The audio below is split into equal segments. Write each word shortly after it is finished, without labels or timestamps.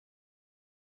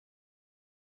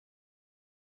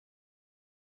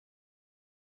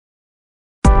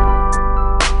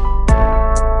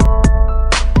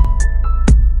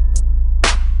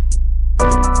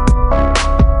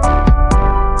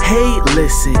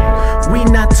Listen, we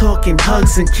not talking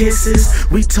hugs and kisses.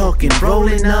 We talking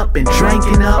rolling up and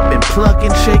drinking up and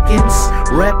plucking chickens.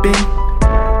 Reppin',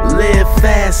 live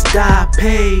fast, die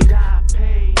paid.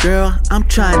 Girl, I'm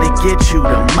trying to get you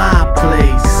to my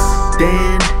place.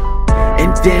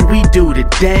 Then we do the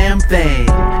damn thing.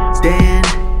 Then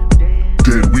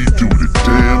we do the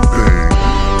damn thing.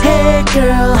 Hey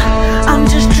girl, I'm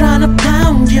just trying to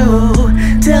pound you.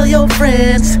 Tell your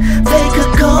friends they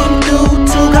could come through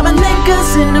too. Got my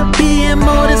niggas in the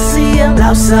BMO to see you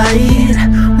outside.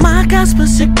 My guys,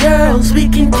 pussy girls, we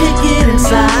can kick it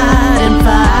inside and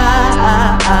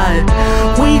fight.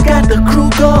 We got the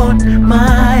crew going,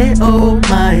 my oh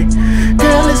my.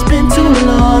 Girl, it's been too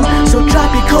long, so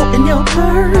drop your coat in your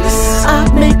purse. I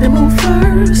make the move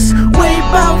first. Wait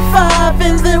about 5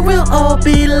 and then we'll all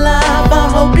be live. I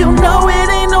hope you know it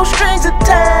ain't no strings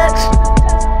attached.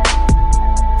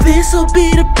 This'll be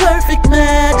the perfect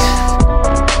match.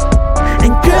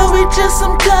 And girl, we just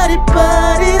some cutty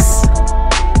buddies,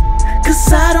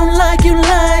 cause I don't like you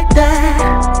like that.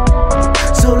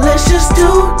 So let's just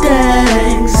do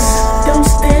things. Don't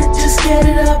stand, just get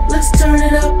it up, let's turn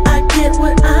it up. I get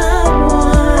what I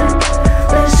want.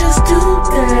 Let's just do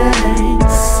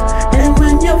things. And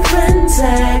when your friends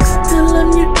ask, tell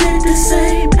them you did the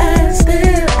same as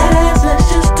their ass. Let's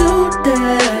just do things.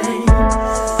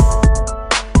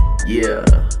 Yeah.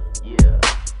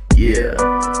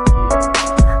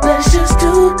 Let's just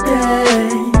do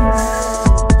things.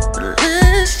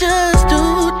 Let's just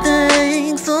do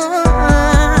things.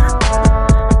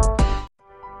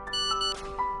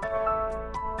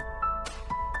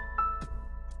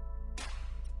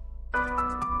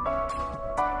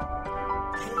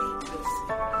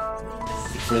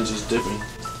 Friends is dipping.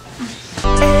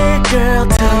 Hey girl,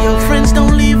 tell your friends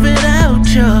don't leave without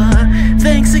ya.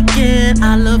 Thanks again,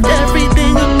 I love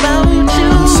everything about you.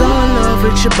 I'm so in love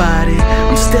with your body,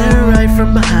 I'm staring right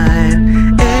from behind.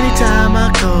 Anytime I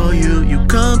call you, you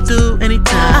come through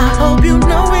anytime. I hope you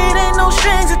know it ain't no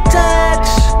strings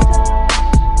attached.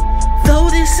 Though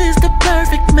this is the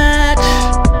perfect match,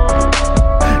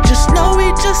 just know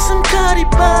we just some cutty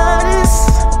buddies.